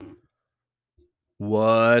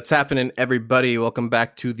What's happening, everybody? Welcome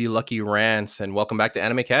back to the Lucky Rants and welcome back to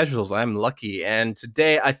Anime Casuals. I'm Lucky, and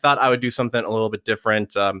today I thought I would do something a little bit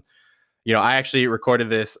different. I actually recorded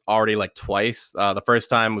this already like twice. The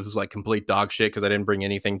first time was like complete dog shit because I didn't bring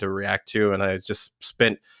anything to react to, and I just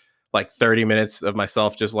spent like 30 minutes of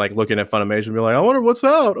myself just like looking at Funimation and be like, I wonder what's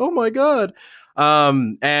out. Oh my god.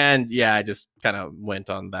 And yeah, I just kind of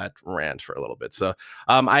went on that rant for a little bit. So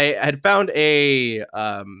I had found a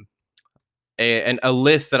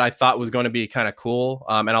list that I thought was going to be kind of cool.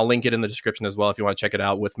 And I'll link it in the description as well if you want to check it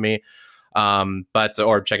out with me. But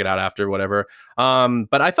or check it out after, whatever.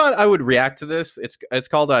 But I thought I would react to this. It's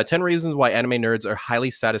called 10 Reasons Why Anime Nerds Are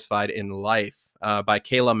Highly Satisfied in Life by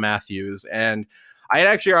Kayla Matthews. And I had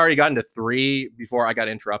actually already gotten to 3 before I got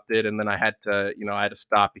interrupted, and then I had to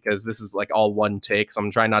stop because this is like all one take. So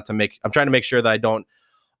I'm trying to make sure that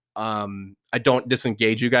I don't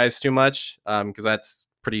disengage you guys too much, because that's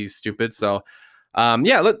pretty stupid. So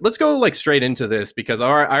let's go like straight into this because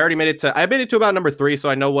I made it to about number 3, so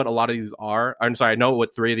I know what a lot of these are. I'm sorry, I know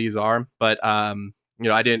what 3 of these are, but I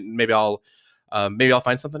didn't. Maybe I'll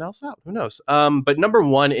find something else out. Who knows? But number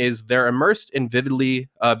 1 is they're immersed in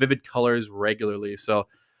vivid colors regularly. So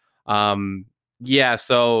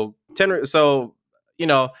so 10. So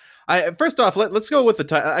I first off, let's go with the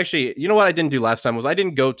title. Actually, you know what I didn't do last time was I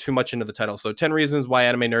didn't go too much into the title. So 10 Reasons Why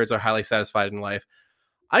Anime Nerds Are Highly Satisfied in Life.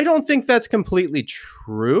 I don't think that's completely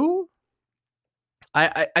true.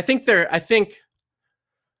 I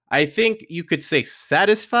think you could say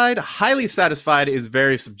satisfied. Highly satisfied is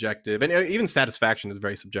very subjective, and even satisfaction is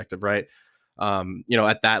very subjective, right?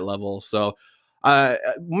 At that level. So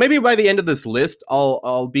maybe by the end of this list,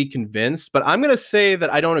 I'll be convinced. But I'm gonna say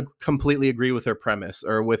that I don't completely agree with her premise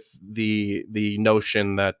or with the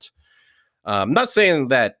notion that. I'm not saying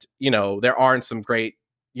that there aren't some great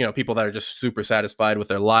people that are just super satisfied with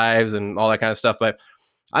their lives and all that kind of stuff, but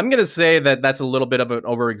I'm gonna say that that's a little bit of an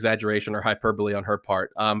over exaggeration or hyperbole on her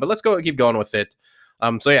part. But let's keep going with it.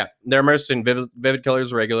 They're immersed in vivid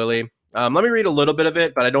colors regularly. Let me read a little bit of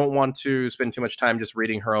it, but I don't want to spend too much time just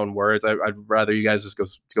reading her own words. I'd rather you guys just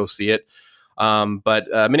go see it. But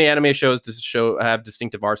many anime shows have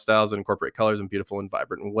distinctive art styles and incorporate colors in beautiful and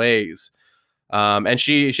vibrant ways. And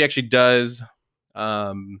she actually does.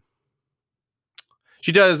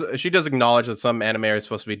 She does acknowledge that some anime are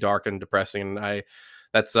supposed to be dark and depressing, and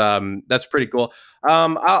that's pretty cool.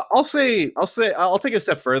 I'll take a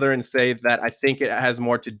step further and say that I think it has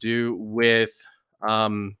more to do with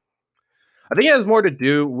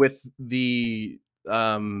the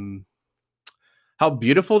how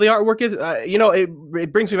beautiful the artwork is.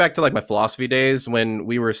 It brings me back to like my philosophy days when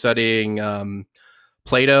we were studying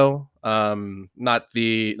Plato, not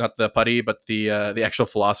the putty, but the actual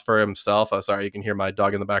philosopher himself. Sorry, you can hear my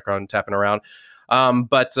dog in the background tapping around.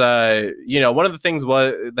 But one of the things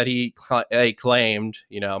that he claimed,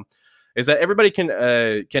 is that everybody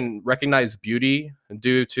can recognize beauty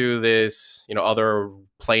due to this, other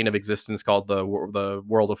plane of existence called the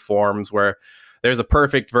world of forms, where there's a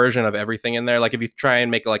perfect version of everything in there. Like if you try and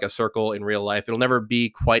make like a circle in real life, it'll never be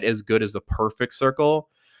quite as good as the perfect circle.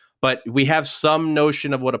 But we have some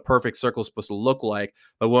notion of what a perfect circle is supposed to look like.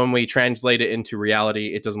 But when we translate it into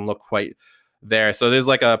reality, it doesn't look quite there. So there's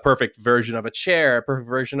like a perfect version of a chair, a perfect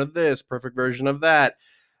version of this, perfect version of that.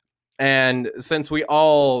 And since we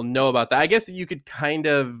all know about that, I guess you could kind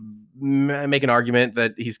of make an argument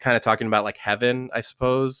that he's kind of talking about like heaven, I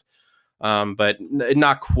suppose. But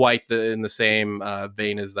not quite in the same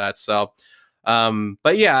vein as that. So,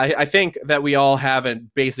 but yeah, I think that we all have a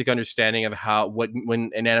basic understanding of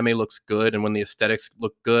when an anime looks good and when the aesthetics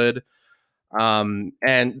look good.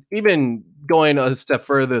 And even going a step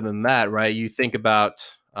further than that, right? You think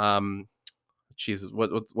about, Jesus,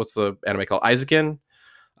 what's the anime called? Eizouken.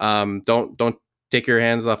 Don't take your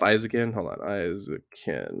hands off Eizouken. Hold on,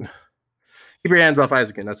 Eizouken. Keep your hands off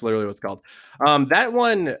Eizouken. That's literally what it's called. That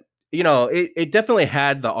one, it definitely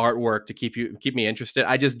had the artwork to keep me interested.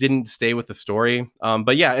 I just didn't stay with the story.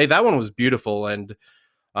 But yeah, that one was beautiful and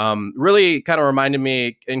really kind of reminded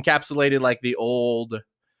me, encapsulated like the old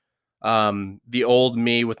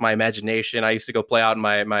me with my imagination. I used to go play out in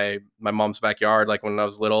my mom's backyard like when I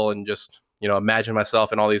was little and just imagine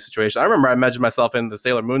myself in all these situations. I remember I imagined myself in the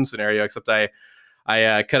Sailor Moon scenario, except I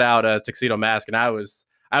cut out a tuxedo mask and I was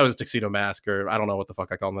Tuxedo Mask, or I don't know what the fuck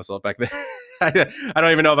I called myself back then. I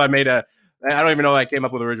don't even know if I don't even know if I came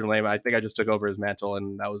up with the original name. I think I just took over his mantle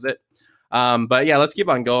and that was it. But yeah, let's keep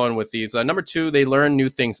on going with these. Number 2, they learn new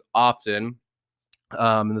things often.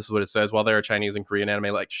 And this is what it says. While there are Chinese and Korean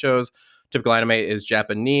anime-like shows, typical anime is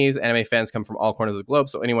Japanese. Anime fans come from all corners of the globe,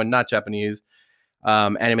 so anyone not Japanese,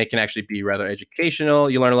 anime can actually be rather educational.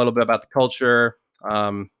 You learn a little bit about the culture,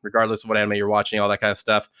 regardless of what anime you're watching, all that kind of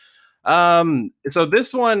stuff. So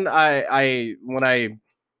this one, when I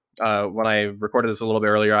recorded this a little bit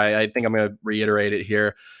earlier, I think I'm going to reiterate it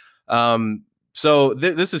here. So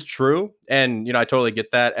this is true, and I totally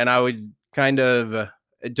get that, and I would kind of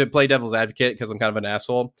to play devil's advocate because I'm kind of an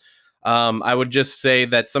asshole. I would just say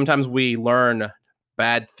that sometimes we learn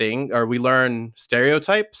bad thing or we learn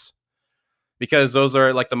stereotypes because those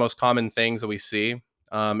are like the most common things that we see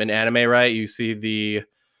in anime, right? You see the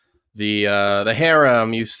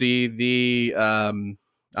harem, you see the I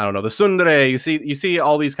don't know, the tsundere, you see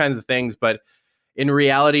all these kinds of things, but in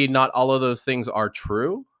reality, not all of those things are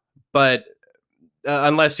true. But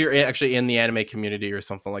unless you're actually in the anime community or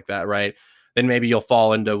something like that, right? Then maybe you'll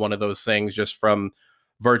fall into one of those things just from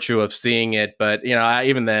virtue of seeing it. But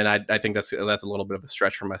even then, I think that's a little bit of a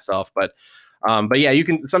stretch for myself. But yeah, you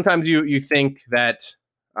can sometimes you think that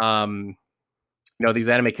these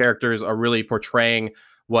anime characters are really portraying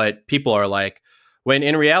what people are like, when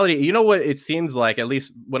in reality, what it seems like, at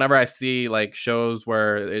least whenever I see like shows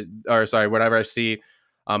whenever I see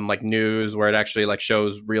like news where it actually like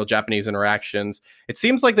shows real Japanese interactions, it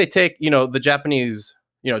seems like they take the Japanese,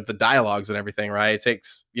 the dialogues and everything, right? It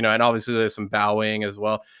takes and obviously there's some bowing as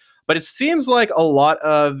well, but it seems like a lot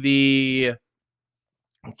of the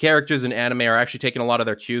characters in anime are actually taking a lot of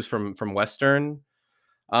their cues from Western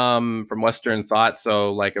thought.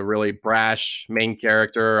 So like a really brash main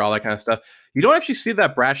character, all that kind of stuff. You don't actually see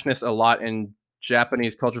that brashness a lot in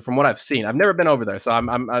Japanese culture, from what I've seen. I've never been over there, so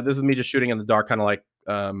I'm this is me just shooting in the dark, kind of like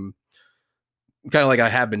I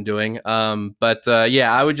have been doing. But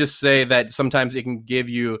yeah, I would just say that sometimes it can give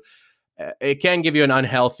you an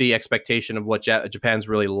unhealthy expectation of what Japan's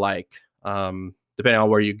really like, depending on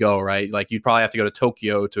where you go, right? Like you'd probably have to go to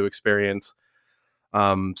Tokyo to experience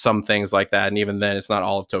some things like that, and even then it's not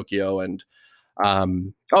all of Tokyo. And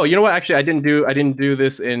oh, you know what, actually I didn't do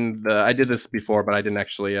this I did this before, but I didn't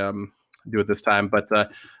actually do it this time. But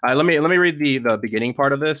let me read the beginning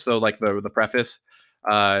part of this, so like the preface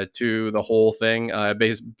to the whole thing.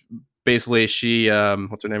 Basically she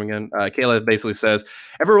what's her name again, Kayla, basically says,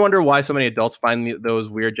 ever wonder why so many adults find those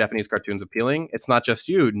weird Japanese cartoons appealing? It's not just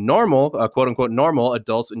you. Normal, quote unquote normal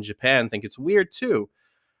adults in Japan think it's weird too.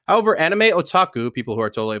 However, anime otaku, people who are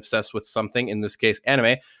totally obsessed with something, in this case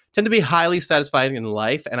anime, tend to be highly satisfied in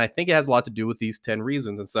life, and I think it has a lot to do with these 10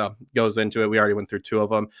 reasons. And so it goes into it. We already went through 2 of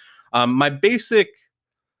them. My basic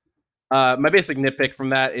nitpick from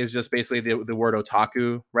that is just basically the word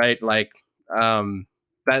otaku, right? Like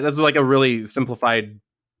that's like a really simplified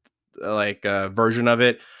version of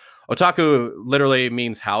it. Otaku literally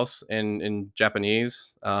means house in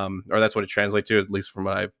Japanese, or that's what it translates to, at least from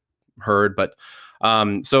what I've heard. But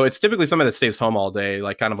so it's typically somebody that stays home all day,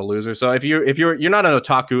 like kind of a loser. So if you're not an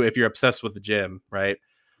otaku if you're obsessed with the gym, right?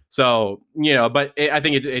 So but I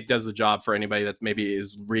think it does the job for anybody that maybe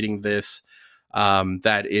is reading this,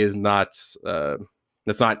 that is not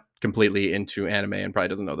that's not completely into anime and probably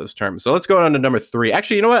doesn't know those terms. So let's go on to number 3.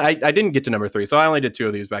 Actually, you know what? I didn't get to number 3, so I only did 2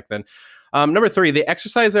 of these back then. Number 3, they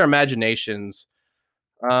exercise their imaginations.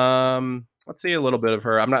 Let's see a little bit of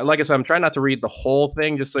her. I'm not, like I said, I'm trying not to read the whole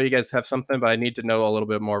thing just so you guys have something, but I need to know a little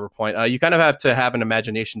bit more of a point. You kind of have to have an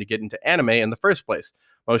imagination to get into anime in the first place.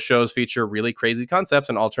 Most shows feature really crazy concepts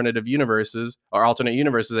and alternate universes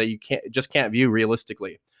that you can't view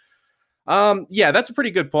realistically. Yeah, that's a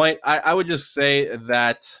pretty good point. I would just say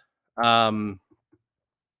that that's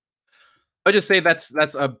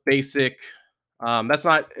a basic. That's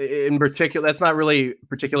not in particular. That's not really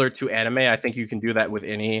particular to anime. I think you can do that with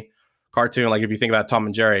any cartoon. Like if you think about Tom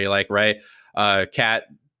and Jerry, like, right, Cat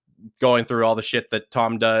going through all the shit that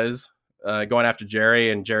Tom does, going after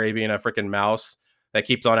Jerry, and Jerry being a freaking mouse that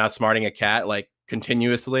keeps on outsmarting a cat like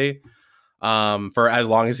continuously, for as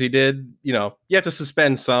long as he did. You have to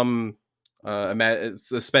suspend some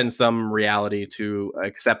reality to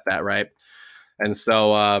accept that, right? And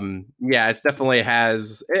so yeah, it's definitely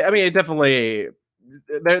has. I mean, it definitely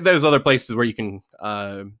there's other places where you can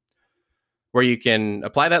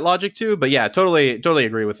apply that logic to. But yeah, totally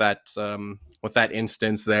agree with that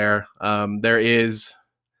instance there. There is.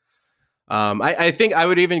 I think I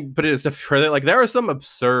would even put it a step further. Like there are some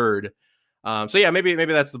absurd. So yeah, maybe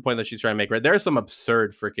that's the point that she's trying to make. Right, there are some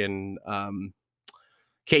absurd freaking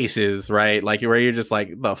cases, right? Like where you're just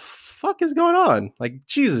like, the fuck is going on? Like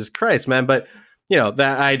Jesus Christ, man. But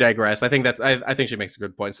that I digress. I think I think she makes a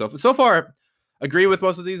good point. So far, agree with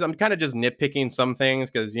most of these. I'm kind of just nitpicking some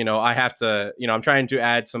things because I have to. I'm trying to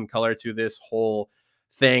add some color to this whole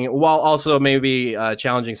thing while also maybe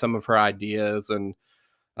challenging some of her ideas. And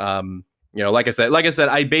like I said,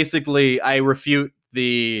 I refute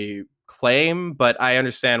the claim, but I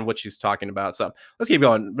understand what she's talking about. So let's keep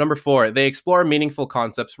going. Number 4, they explore meaningful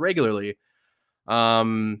concepts regularly.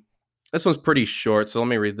 This one's pretty short, so let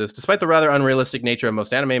me read this. Despite the rather unrealistic nature of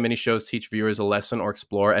most anime, many shows teach viewers a lesson or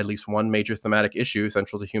explore at least one major thematic issue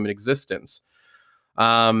central to human existence.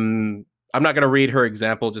 I'm not going to read her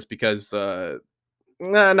example just because not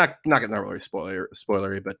really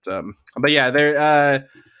spoilery, but yeah, there.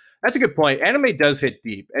 That's a good point. Anime does hit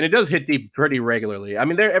deep, and it does hit deep pretty regularly. I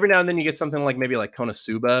mean, there every now and then you get something like maybe like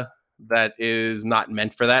Konosuba that is not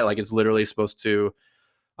meant for that. Like it's literally supposed to,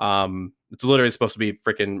 it's literally supposed to be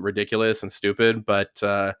freaking ridiculous and stupid. But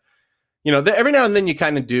every now and then you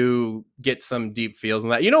kind of do get some deep feels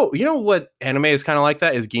in that. You know what anime is kind of like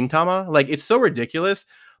that is Gintama. Like it's so ridiculous.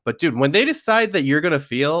 But dude, when they decide that you're gonna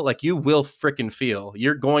feel, like you will freaking feel,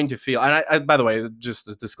 you're going to feel. And I by the way, just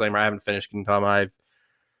a disclaimer, I haven't finished Gintama. I've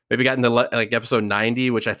maybe gotten to like episode 90,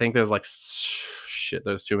 which I think there's like shit.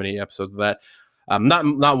 There's too many episodes of that.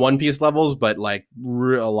 Not One Piece levels, but like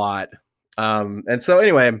a lot. And so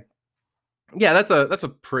anyway, yeah, that's a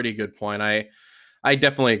pretty good point. I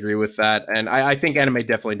definitely agree with that, and I think anime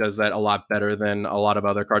definitely does that a lot better than a lot of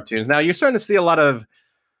other cartoons. Now you're starting to see a lot of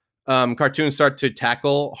cartoons start to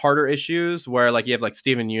tackle harder issues, where like you have like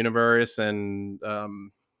Steven Universe and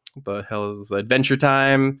what the hell is Adventure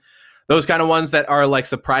Time, those kind of ones that are like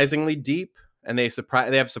surprisingly deep, and they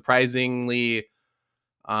have surprisingly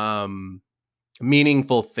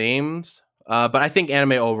meaningful themes. But I think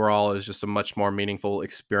anime overall is just a much more meaningful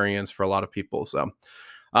experience for a lot of people. So,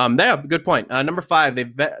 yeah, good point. Number 5,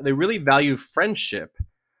 they really value friendship.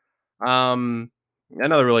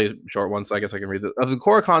 Another really short one, so I guess I can read this. Of the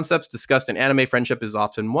core concepts discussed in anime, friendship is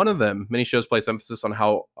often one of them. Many shows place emphasis on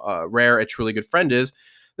how rare a truly good friend is.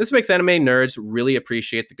 This makes anime nerds really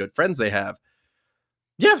appreciate the good friends they have.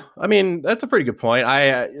 Yeah, I mean that's a pretty good point.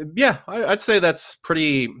 I'd say that's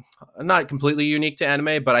pretty not completely unique to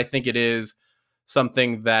anime, but I think it is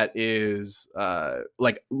something that is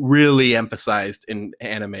like really emphasized in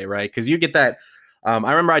anime, right? Because you get that. I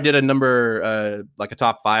remember I did a number like a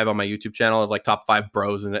top 5 on my YouTube channel of like top 5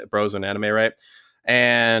 bros in anime, right?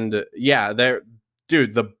 And yeah,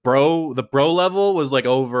 dude, the bro level was like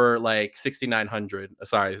over like 6,900.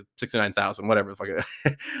 Sorry, 69,000, whatever the fuck.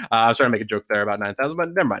 I was trying to make a joke there about 9,000,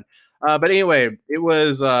 but never mind. But anyway, it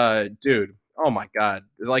was dude. Oh my god,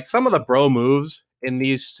 like some of the bro moves in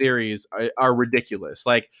these series are ridiculous.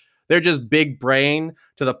 Like they're just big brain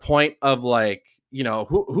to the point of like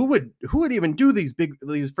who would even do these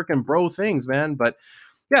freaking bro things, man. But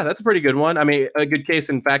yeah, that's a pretty good one. I mean, a good case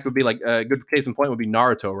in fact would be like a good case in point would be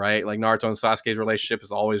Naruto, right? Like Naruto and Sasuke's relationship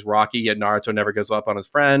is always rocky, yet Naruto never gives up on his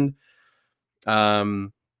friend.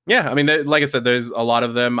 Yeah, I mean, like I said, there's a lot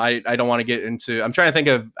of them. I don't want to get into. I'm trying to think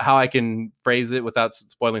of how I can phrase it without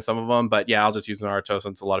spoiling some of them. But yeah, I'll just use Naruto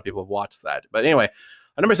since a lot of people have watched that. But anyway,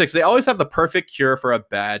 number 6, they always have the perfect cure for a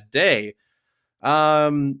bad day. I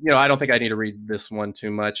don't think I need to read this one too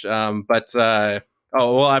much. Oh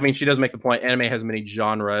well, I mean, she does make the point. Anime has many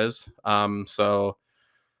genres. So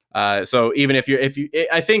even if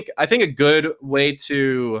I think a good way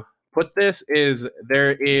to put this is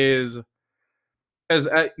there is as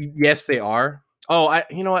yes, they are. Oh,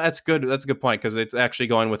 you know what? That's good. That's a good point because it's actually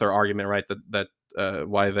going with our argument, right?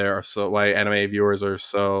 Why anime viewers are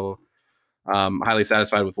so highly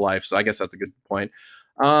satisfied with life. So I guess that's a good point.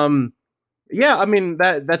 Yeah, I mean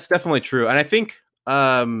that's definitely true, and I think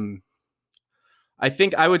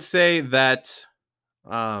I would say that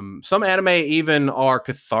some anime even are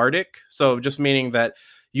cathartic. So just meaning that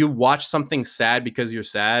you watch something sad because you're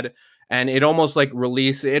sad, and it almost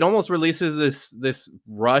releases this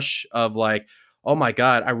rush of like, oh my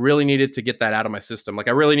god, I really needed to get that out of my system. Like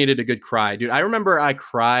I really needed a good cry, dude. I remember I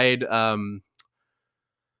cried.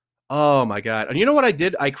 Oh my god! And you know what I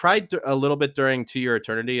did? I cried a little bit during To Your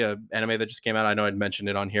Eternity, a anime that just came out. I know I'd mentioned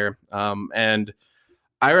it on here. And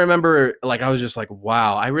I remember like I was just like,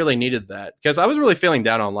 wow, I really needed that because I was really feeling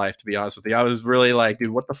down on life, to be honest with you. I was really like,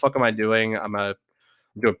 dude, what the fuck am I doing? I'm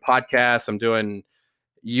doing podcasts, I'm doing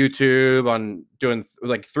YouTube, I'm doing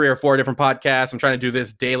like 3 or 4 different podcasts. I'm trying to do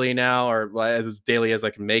this daily now, or as daily as I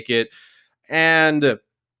can make it. And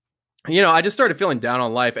I just started feeling down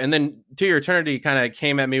on life. And then To Your Eternity kind of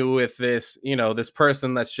came at me with this, this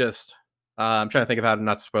person that's just I'm trying to think of how to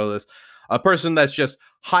not spoil this. A person that's just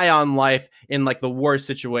high on life in like the worst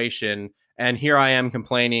situation, and here I am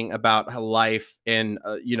complaining about life in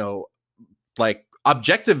like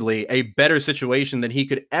objectively a better situation than he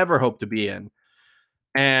could ever hope to be in.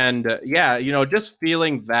 And yeah, just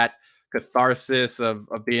feeling that catharsis of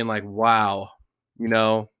being like, wow,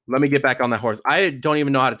 let me get back on that horse. I don't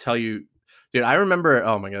even know how to tell you Dude, I remember.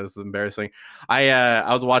 Oh my god, this is embarrassing. I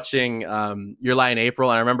was watching Your Lie in April,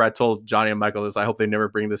 and I remember I told Johnny and Michael this. I hope they never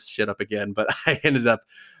bring this shit up again. But I ended up.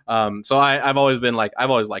 So I've always been like I've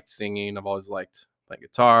always liked singing. I've always liked playing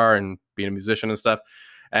guitar and being a musician and stuff.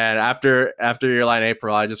 And after Your Lie in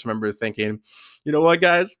April, I just remember thinking, you know what,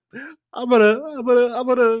 guys, I'm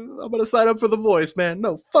gonna sign up for The Voice, man.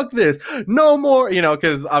 No, fuck this, no more. You know,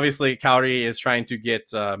 because obviously Cowrie is trying to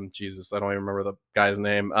get Jesus, I don't even remember the guy's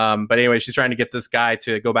name. But anyway, she's trying to get this guy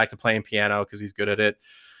to go back to playing piano because he's good at it,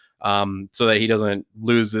 so that he doesn't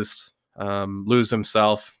lose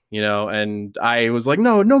himself. You know, and I was like,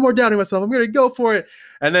 no more doubting myself. I'm gonna go for it.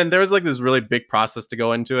 And then there was like this really big process to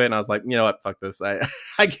go into it, and I was like, you know what, fuck this. I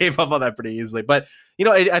gave up on that pretty easily. But you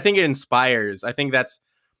know, I think it inspires. I think that's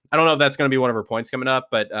I don't know if that's going to be one of her points coming up,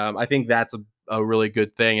 but I think that's a really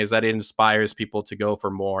good thing is that it inspires people to go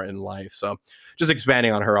for more in life. So just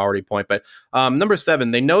expanding on her already point. But number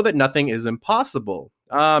 7, they know that nothing is impossible.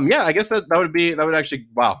 Yeah, I guess that would actually,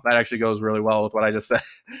 wow, that actually goes really well with what I just said.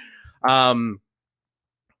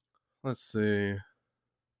 Let's see.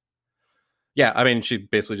 Yeah, I mean, she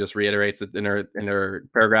basically just reiterates it in her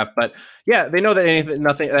paragraph, but yeah, they know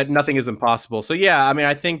that nothing is impossible. So yeah, I mean,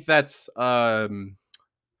 I think that's a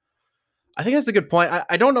good point.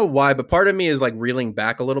 I don't know why, but part of me is like reeling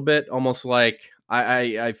back a little bit, almost like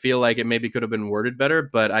I feel like it maybe could have been worded better,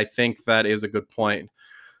 but I think that is a good point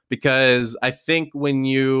because I think when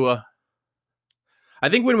we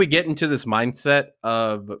get into this mindset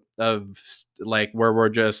of like where we're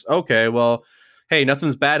just okay, well, hey,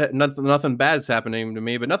 nothing bad's happening to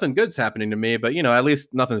me, but nothing good's happening to me, but you know, at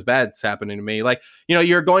least nothing's bad's happening to me. Like, you know,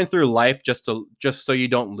 you're going through life just so you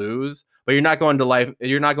don't lose, but you're not going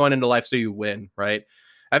into life so you win, right?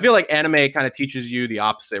 I feel like anime kind of teaches you the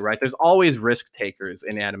opposite, right? There's always risk takers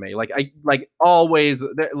in anime. Like always,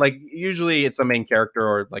 like usually it's the main character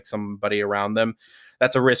or like somebody around them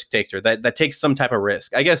that's a risk taker that takes some type of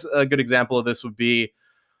risk. I guess a good example of this would be,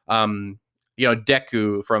 you know,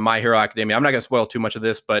 Deku from My Hero Academia. I'm not going to spoil too much of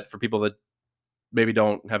this, but for people that maybe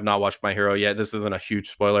have not watched My Hero yet, this isn't a huge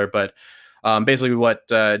spoiler. But basically, what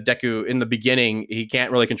Deku in the beginning, he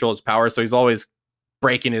can't really control his powers, so he's always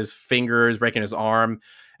breaking his fingers, breaking his arm.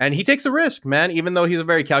 And he takes a risk, man. Even though he's a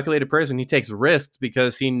very calculated person, he takes risks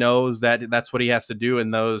because he knows that that's what he has to do in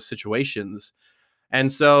those situations. And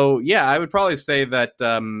so, yeah, I would probably say that,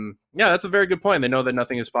 yeah, that's a very good point. They know that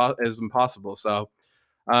nothing is impossible. So,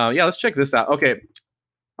 yeah, let's check this out. Okay.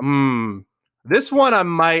 This one I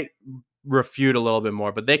might refute a little bit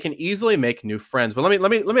more, but they can easily make new friends. But let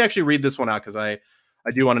me actually read this one out because I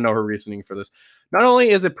do want to know her reasoning for this. Not only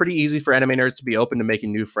is it pretty easy for anime nerds to be open to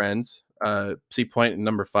making new friends. See point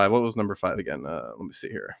number 5. What was number 5 again? Let me see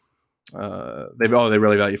here. They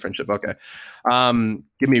really value friendship. Okay.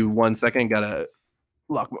 Give me 1 second. Gotta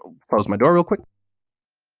close my door real quick.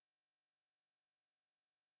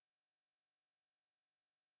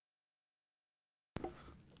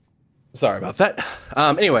 Sorry about that.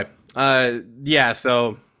 Anyway, yeah.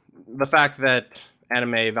 So the fact that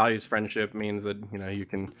anime values friendship means that you know you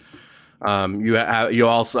can, you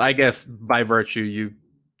also, I guess, by virtue, you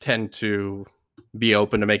tend to be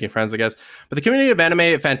open to making friends, I guess. But the community of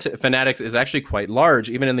anime fanatics is actually quite large,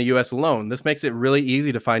 even in the U.S. alone. This makes it really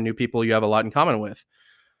easy to find new people you have a lot in common with.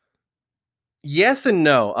 Yes and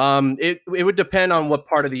no. It would depend on what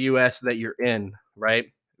part of the U.S. that you're in,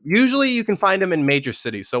 right? Usually, you can find them in major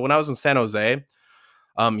cities. So when I was in San Jose,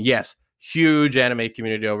 yes, huge anime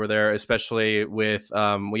community over there, especially with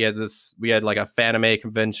we had like a fanime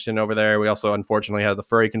convention over there. We also unfortunately had the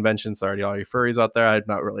furry convention. Sorry to all you furries out there. I'm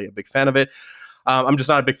not really a big fan of it. I'm just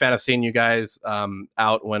not a big fan of seeing you guys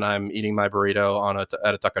out when I'm eating my burrito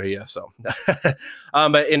at a taqueria. So,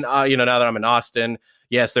 but in you know, now that I'm in Austin,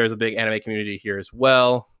 yes, there's a big anime community here as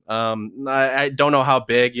well. I don't know how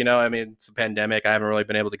big, you know, I mean, it's a pandemic. I haven't really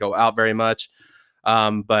been able to go out very much.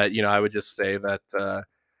 But you know, I would just say that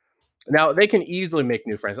now they can easily make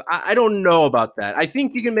new friends. I don't know about that. I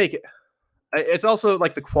think you can make it. It's also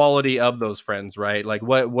like the quality of those friends, right? Like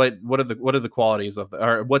what are the qualities of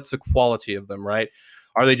or what's the quality of them, right?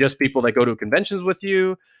 Are they just people that go to conventions with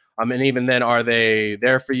you? And even then, are they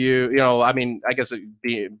there for you? You know, I mean, I guess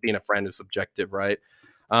being a friend is subjective, right?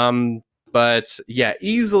 But yeah,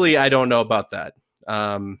 easily, I don't know about that.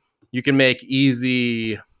 You can make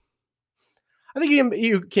easy. I think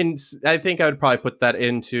you can. I think I would probably put that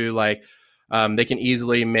into like they can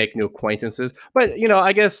easily make new acquaintances. But you know,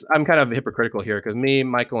 I guess I'm kind of hypocritical here because me,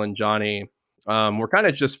 Michael, and Johnny, we're kind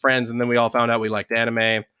of just friends, and then we all found out we liked anime,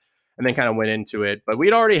 and then kind of went into it. But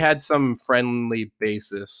we'd already had some friendly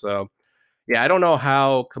basis, so yeah, I don't know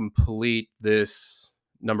how complete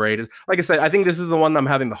number 8 is. Like I said, I think this is the one I'm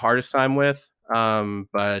having the hardest time with.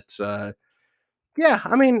 But yeah,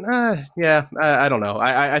 I mean, yeah, I don't know.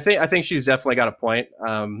 I think she's definitely got a point.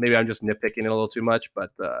 Maybe I'm just nitpicking it a little too much,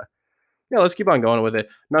 but yeah, let's keep on going with it.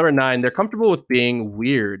 Number 9, they're comfortable with being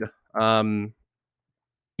weird.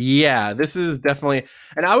 Yeah, this is definitely,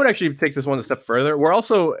 and I would actually take this one a step further. We're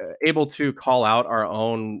also able to call out our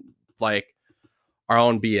own, like, our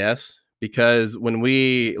own BS, because when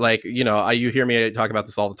we, like, you hear me talk about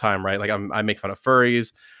this all the time, right? Like, I make fun of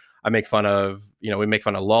furries, I make fun of, we make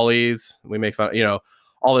fun of lollies, we make fun,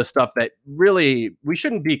 all this stuff that really we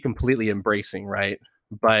shouldn't be completely embracing, right?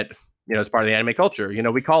 But it's part of the anime culture.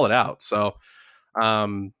 We call it out. So,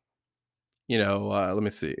 um, let me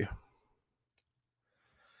see.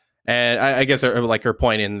 And I guess like her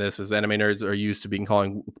point in this is anime nerds are used to being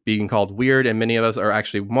called weird, and many of us are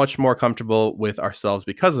actually much more comfortable with ourselves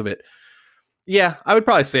because of it. Yeah, I would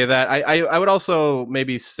probably say that. I would also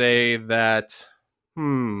maybe say that.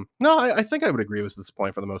 No, I think I would agree with this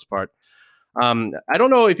point for the most part. I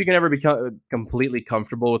don't know if you can ever become completely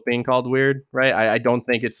comfortable with being called weird, right? I don't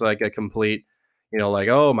think it's like a complete, like,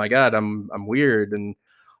 oh my god, I'm weird and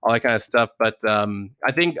all that kind of stuff. But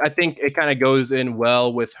I think it kind of goes in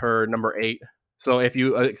well with her number 8. So if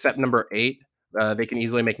you accept number 8, they can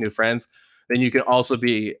easily make new friends. Then you can also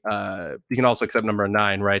accept number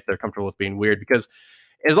 9, right? They're comfortable with being weird, because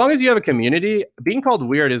as long as you have a community, being called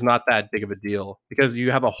weird is not that big of a deal, because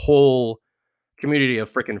you have a whole community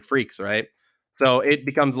of freaking freaks, right? So it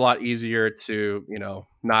becomes a lot easier to,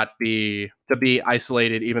 not be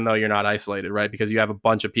isolated, even though you're not isolated, right? Because you have a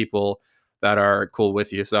bunch of people that are cool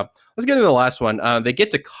with you. So let's get into the last one. They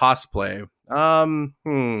get to cosplay.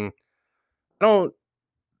 I don't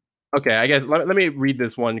Okay, I guess let me read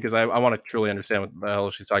this one, because I want to truly understand what the hell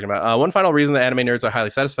she's talking about. One final reason that anime nerds are highly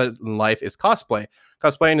satisfied in life is cosplay.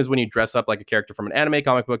 Cosplaying is when you dress up like a character from an anime,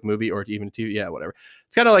 comic book, movie, or even TV. Yeah, whatever.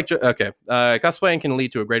 It's kind of like, okay, cosplaying can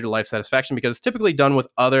lead to a greater life satisfaction because it's typically done with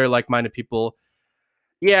other like-minded people.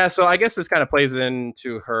 Yeah, so I guess this kind of plays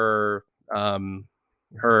into her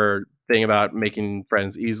thing about making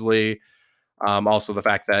friends easily. Also, the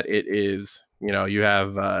fact that it is, you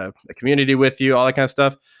have a community with you, all that kind of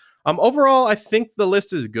stuff. Overall, I think the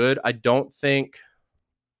list is good. I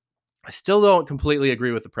still don't completely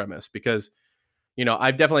agree with the premise, because,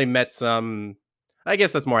 I've definitely met some. I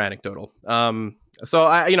guess that's more anecdotal. So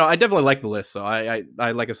I definitely like the list. So I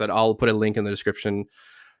like I said, I'll put a link in the description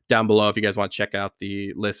down below if you guys want to check out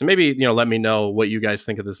the list, and maybe let me know what you guys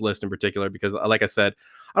think of this list in particular, because like I said,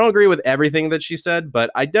 I don't agree with everything that she said,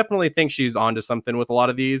 but I definitely think she's onto something with a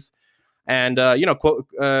lot of these. And quote,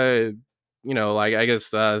 I guess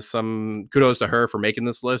some kudos to her for making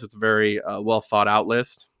this list. It's a very well thought out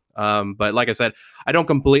list. But like I said, I don't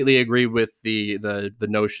completely agree with the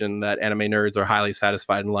notion that anime nerds are highly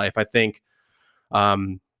satisfied in life. I think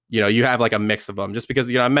you have like a mix of them, just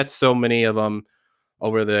because I met so many of them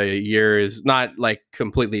over the years, not like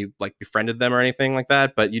completely like befriended them or anything like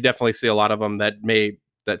that, but you definitely see a lot of them that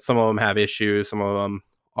some of them have issues, some of them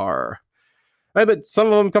are right, but some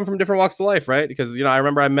of them come from different walks of life, right? Because I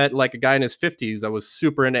remember I met like a guy in his 50s that was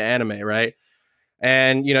super into anime, right?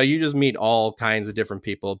 And you just meet all kinds of different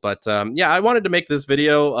people. But yeah, I wanted to make this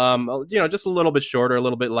video, just a little bit shorter, a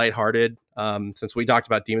little bit lighthearted, since we talked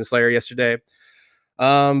about Demon Slayer yesterday.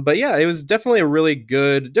 But yeah, it was definitely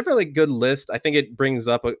a definitely good list. I think it brings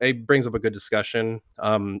up a good discussion.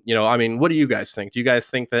 I mean, what do you guys think? Do you guys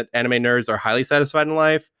think that anime nerds are highly satisfied in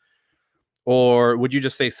life? Or would you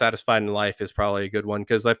just say satisfied in life is probably a good one?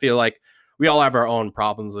 Because I feel like we all have our own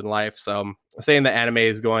problems in life. So saying that anime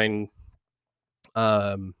is going,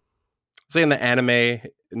 saying that anime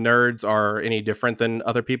nerds are any different than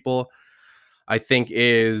other people, I think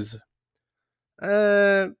is,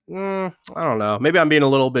 I don't know. Maybe I'm being a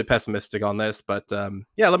little bit pessimistic on this, but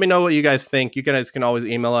yeah, let me know what you guys think. You guys can always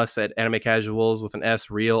email us at animecasuals with an S,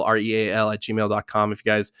 real, REAL, at gmail.com if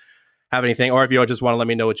you guys have anything, or if you just want to let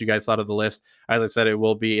me know what you guys thought of the list. As I said, it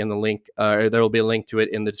will be in the link, there will be a link to it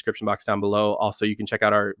in the description box down below. Also, you can check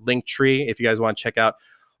out our link tree if you guys want to check out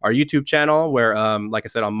our YouTube channel, where like I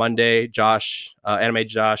said, on Monday, Josh, Anime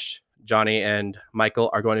Josh, Johnny, and Michael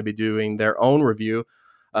are going to be doing their own review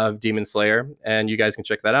of Demon Slayer, and you guys can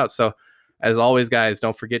check that out. So as always, guys,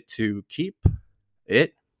 don't forget to keep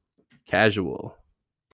it casual.